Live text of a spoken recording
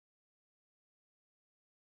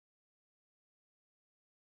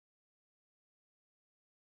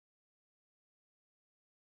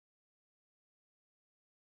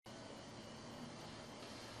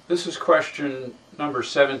This is question number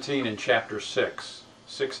 17 in chapter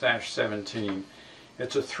 6-17.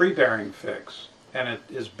 It's a 3-bearing fix, and it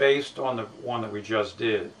is based on the one that we just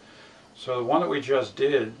did. So the one that we just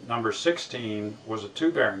did, number 16, was a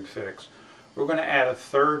 2-bearing fix. We're going to add a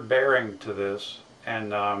 3rd bearing to this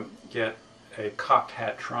and get a cocked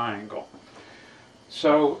hat triangle.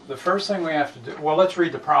 So the first thing we have to do, well, let's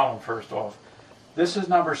read the problem first off. This is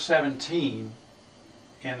number 17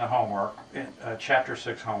 in the homework, in chapter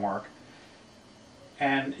 6 homework,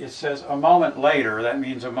 and it says a moment later. That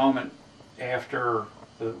means a moment after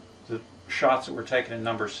the shots that were taken in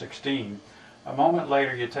number 16. A moment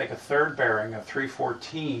later you take a 3rd bearing of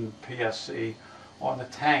 314 PSC on the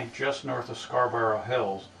tank just north of Scarborough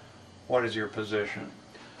Hills. What is your position?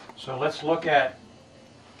 So let's look at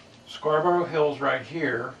Scarborough Hills right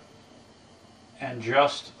here, and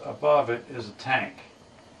just above it is a tank.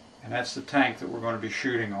 And that's the tank that we're going to be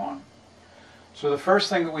shooting on. So the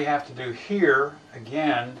first thing that we have to do here,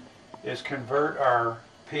 again, is convert our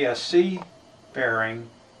PSC bearing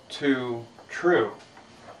to true.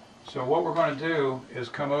 So what we're going to do is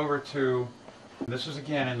come over to, this is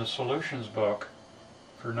again in the solutions book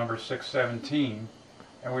for number 617,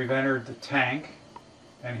 and we've entered the tank,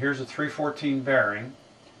 and here's a 314 bearing,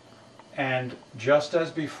 and just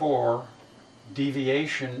as before,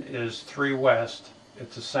 deviation is 3 west.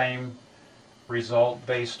 It's the same result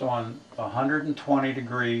based on 120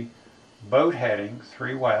 degree boat heading,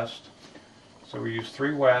 3 west. So we use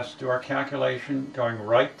 3 west, do our calculation, going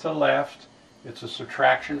right to left. It's a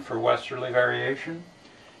subtraction for westerly variation,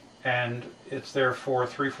 and it's therefore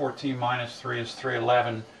 314 minus 3 is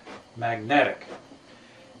 311 magnetic.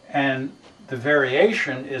 And the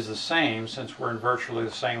variation is the same since we're in virtually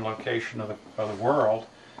the same location of the world.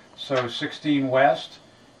 So 16 west,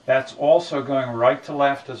 that's also going right to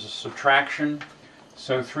left as a subtraction.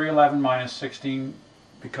 So 311 minus 16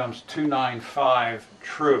 becomes 295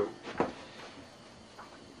 true.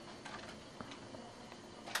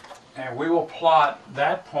 And we will plot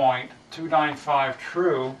that point, 295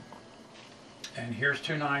 true, and here's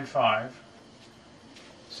 295.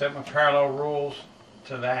 Set my parallel rules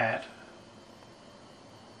to that.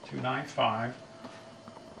 295.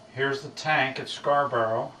 Here's the tank at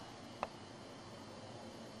Scarborough.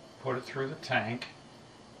 Put it through the tank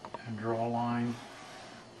and draw a line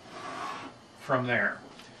from there.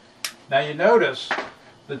 Now you notice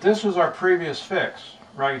that this was our previous fix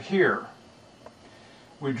right here.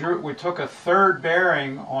 We took a 3rd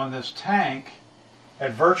bearing on this tank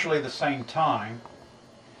at virtually the same time,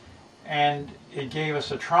 and it gave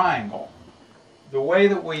us a triangle. The way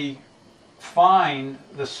that we find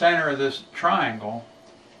the center of this triangle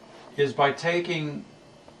is by taking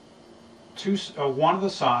one of the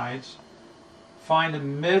sides, find the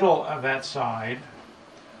middle of that side,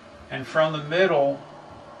 and from the middle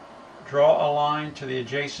draw a line to the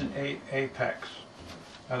adjacent apex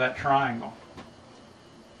of that triangle.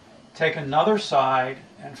 Take another side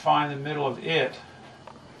and find the middle of it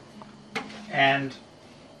and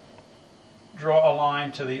draw a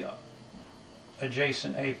line to the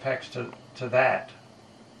adjacent apex to that.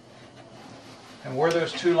 And where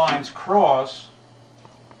those 2 lines cross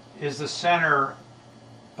is the center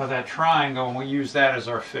of that triangle, and we use that as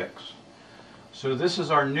our fix. So this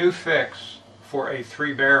is our new fix for a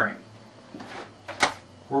 3 bearing.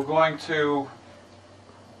 We're going to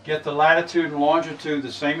get the latitude and longitude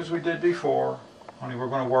the same as we did before, only we're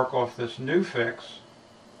going to work off this new fix,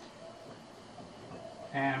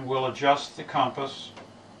 and we'll adjust the compass,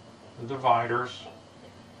 the dividers,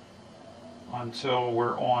 until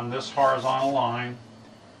we're on this horizontal line.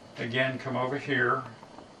 Again, come over here,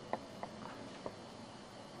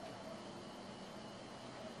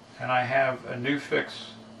 and I have a new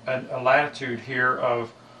fix, a latitude here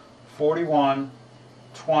of 41,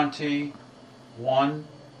 20, 1,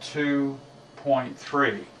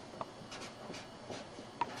 2.3.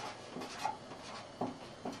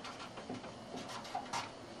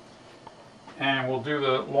 And we'll do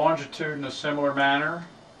the longitude in a similar manner,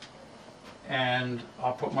 and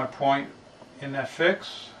I'll put my point in that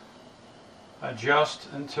fix, adjust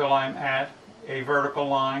until I'm at a vertical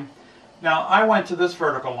line. Now I went to this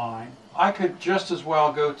vertical line. I could just as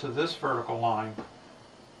well go to this vertical line,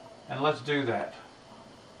 and let's do that.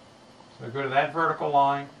 So I go to that vertical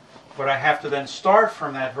line, but I have to then start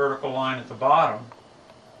from that vertical line at the bottom,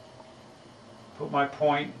 put my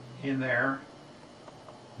point in there,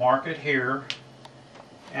 mark it here,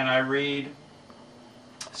 and I read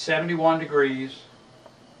 71 degrees,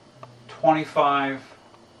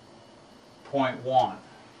 25.1.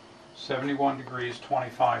 71 degrees,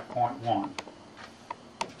 25.1.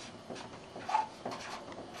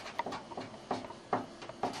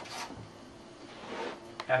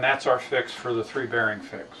 And that's our fix for the 3 bearing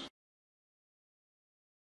fix.